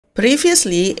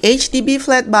Previously, HDB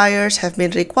flat buyers have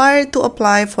been required to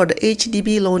apply for the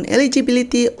HDB loan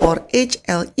eligibility or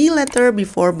HLE letter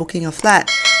before booking a flat.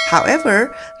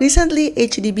 However, recently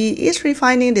HDB is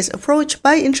refining this approach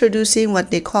by introducing what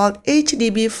they call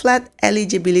HDB flat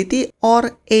eligibility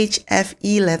or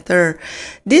HFE letter.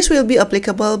 This will be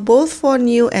applicable both for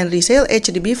new and resale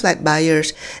HDB flat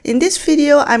buyers. In this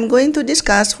video, I'm going to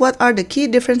discuss what are the key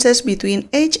differences between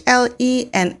HLE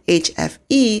and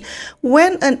HFE,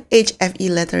 when an HFE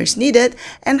letter is needed,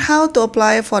 and how to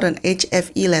apply for an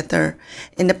HFE letter.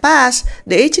 In the past,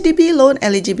 the HDB loan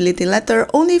eligibility letter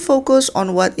only focused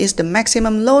on what is the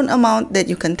maximum loan amount that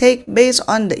you can take based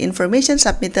on the information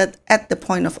submitted at the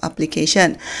point of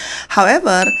application.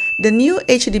 However, the new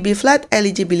HDB flat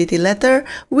eligibility letter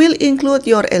will include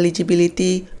your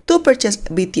eligibility to purchase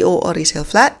a BTO or resale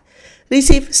flat,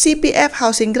 receive CPF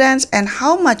housing grants and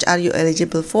how much are you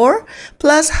eligible for,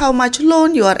 plus how much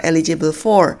loan you are eligible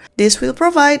for. This will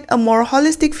provide a more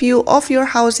holistic view of your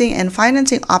housing and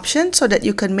financing options so that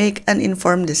you can make an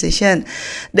informed decision.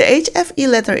 The HFE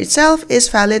letter itself is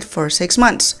valid for 6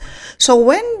 months. So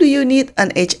when do you need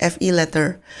an HFE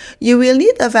letter? You will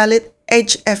need a valid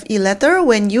HFE letter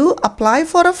when you apply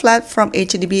for a flat from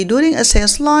HDB during a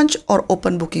sales launch or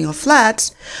open booking of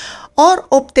flats, or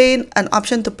obtain an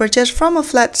option to purchase from a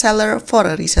flat seller for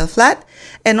a resale flat,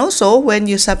 and also when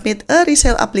you submit a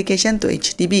resale application to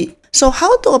HDB. So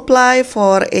how to apply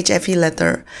for HFE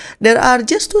letter? There are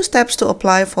just 2 steps to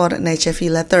apply for an HFE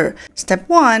letter. Step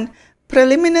 1,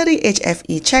 preliminary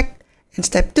HFE check, and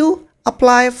step 2,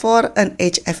 apply for an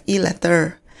HFE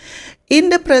letter. In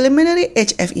the preliminary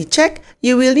HFE check,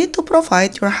 you will need to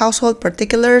provide your household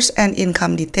particulars and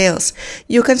income details.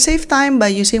 You can save time by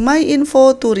using My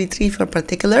Info to retrieve your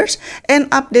particulars and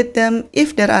update them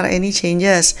if there are any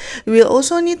changes. You will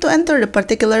also need to enter the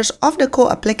particulars of the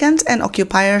co-applicants and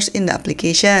occupiers in the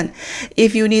application.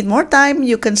 If you need more time,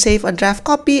 you can save a draft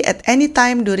copy at any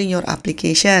time during your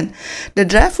application. The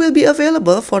draft will be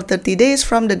available for 30 days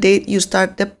from the date you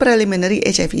start the preliminary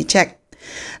HFE check.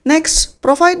 Next,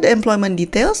 provide the employment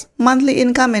details, monthly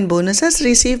income and bonuses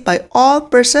received by all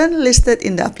persons listed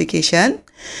in the application.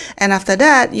 And after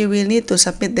that, you will need to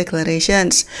submit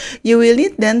declarations. You will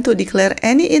need then to declare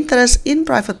any interest in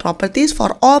private properties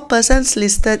for all persons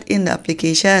listed in the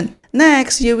application.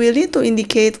 Next, you will need to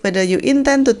indicate whether you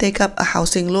intend to take up a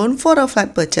housing loan for a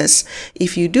flat purchase.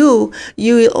 If you do,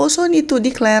 you will also need to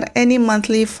declare any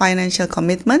monthly financial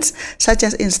commitments such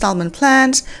as installment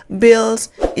plans,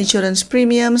 bills, insurance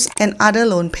premiums, and other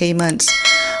loan payments.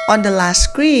 On the last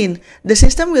screen, the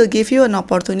system will give you an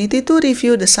opportunity to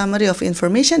review the summary of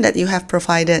information that you have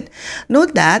provided.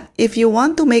 Note that if you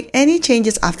want to make any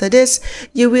changes after this,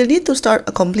 you will need to start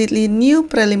a completely new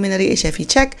preliminary HFE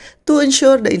check to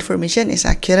ensure the information is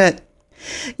accurate.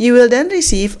 You will then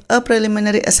receive a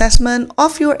preliminary assessment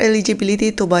of your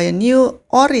eligibility to buy a new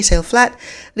or resale flat,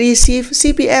 receive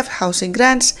CPF housing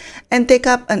grants, and take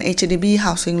up an HDB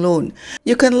housing loan.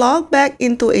 You can log back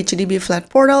into HDB flat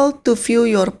portal to view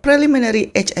your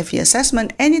preliminary HFE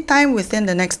assessment anytime within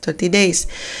the next 30 days.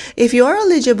 If you are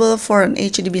eligible for an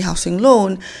HDB housing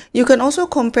loan, you can also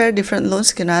compare different loan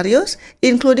scenarios,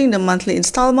 including the monthly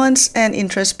installments and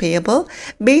interest payable,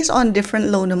 based on different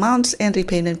loan amounts and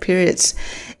repayment periods.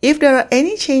 If there are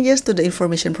any changes to the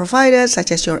information provided,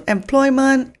 such as your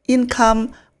employment,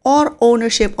 income, or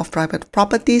ownership of private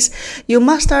properties, you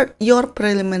must start your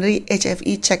preliminary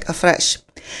HFE check afresh.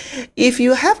 If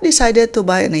you have decided to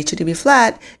buy an HDB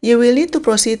flat, you will need to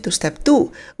proceed to step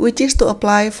 2, which is to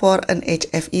apply for an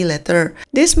HFE letter.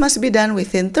 This must be done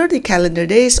within 30 calendar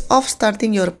days of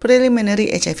starting your preliminary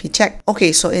HFE check.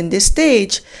 Okay, so in this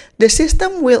stage, the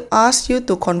system will ask you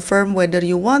to confirm whether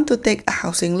you want to take a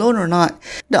housing loan or not.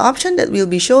 The option that will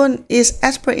be shown is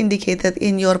as per indicated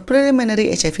in your preliminary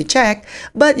HFE check,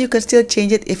 but you can still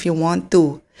change it if you want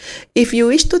to. If you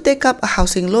wish to take up a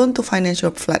housing loan to finance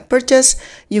your flat purchase,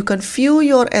 you can view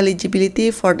your eligibility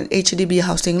for the HDB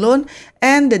housing loan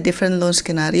and the different loan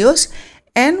scenarios.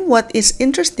 And what is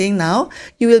interesting now,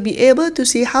 you will be able to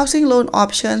see housing loan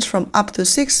options from up to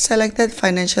 6 selected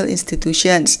financial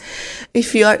institutions.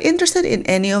 If you are interested in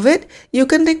any of it, you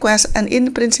can request an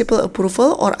in-principle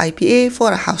approval or IPA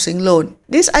for a housing loan.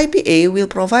 This IPA will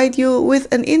provide you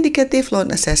with an indicative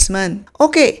loan assessment.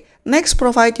 Okay. Next,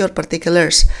 provide your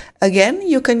particulars. Again,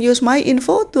 you can use My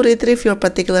Info to retrieve your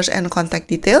particulars and contact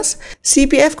details,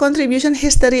 CPF contribution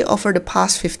history over the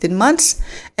past 15 months,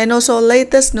 and also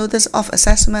latest notice of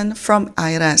assessment from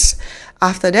IRAS.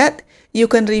 After that, you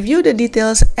can review the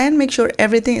details and make sure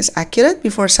everything is accurate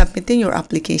before submitting your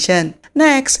application.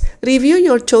 Next, review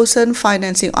your chosen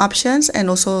financing options and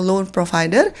also loan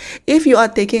provider if you are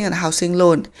taking a housing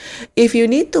loan. If you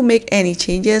need to make any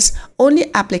changes,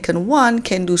 only applicant 1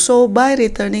 can do so by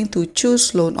returning to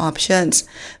choose loan options.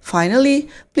 Finally,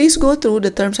 please go through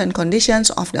the terms and conditions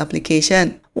of the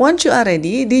application. Once you are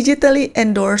ready, digitally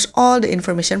endorse all the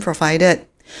information provided.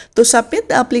 To submit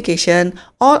the application,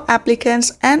 all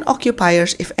applicants and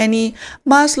occupiers, if any,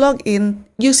 must log in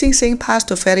using SingPass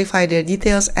to verify their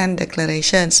details and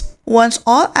declarations. Once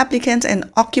all applicants and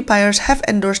occupiers have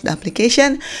endorsed the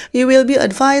application, you will be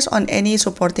advised on any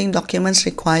supporting documents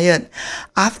required.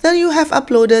 After you have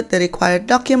uploaded the required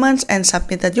documents and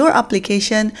submitted your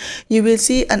application, you will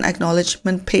see an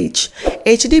acknowledgement page.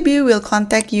 HDB will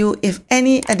contact you if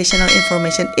any additional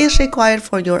information is required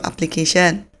for your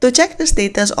application. To check the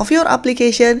status of your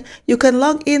application, you can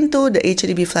log into the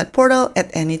HDB flat portal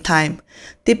at any time.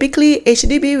 Typically,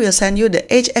 HDB will send you the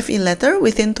HFE letter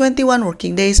within 21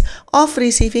 working days of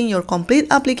receiving your complete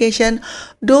application,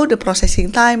 though the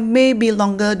processing time may be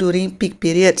longer during peak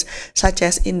periods, such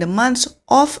as in the months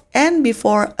of and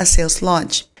before a sales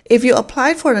launch. If you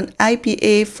applied for an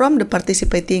IPA from the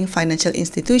participating financial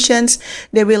institutions,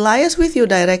 they will liaise with you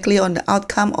directly on the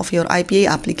outcome of your IPA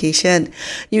application.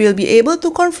 You will be able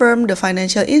to confirm the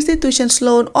financial institution's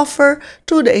loan offer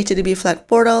through the HDB flat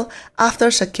portal after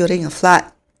securing a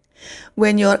flat.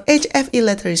 When your HFE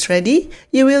letter is ready,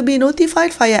 you will be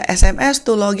notified via SMS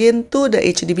to log in to the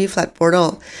HDB flat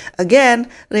portal. Again,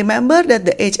 remember that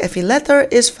the HFE letter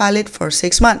is valid for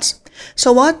 6 months.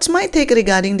 So what's my take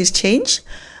regarding this change?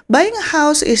 Buying a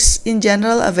house is in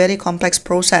general a very complex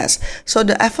process, so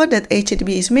the effort that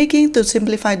HDB is making to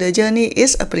simplify the journey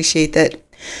is appreciated.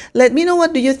 Let me know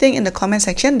what do you think in the comment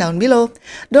section down below.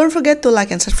 Don't forget to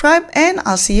like and subscribe, and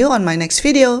I'll see you on my next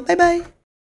video. Bye bye!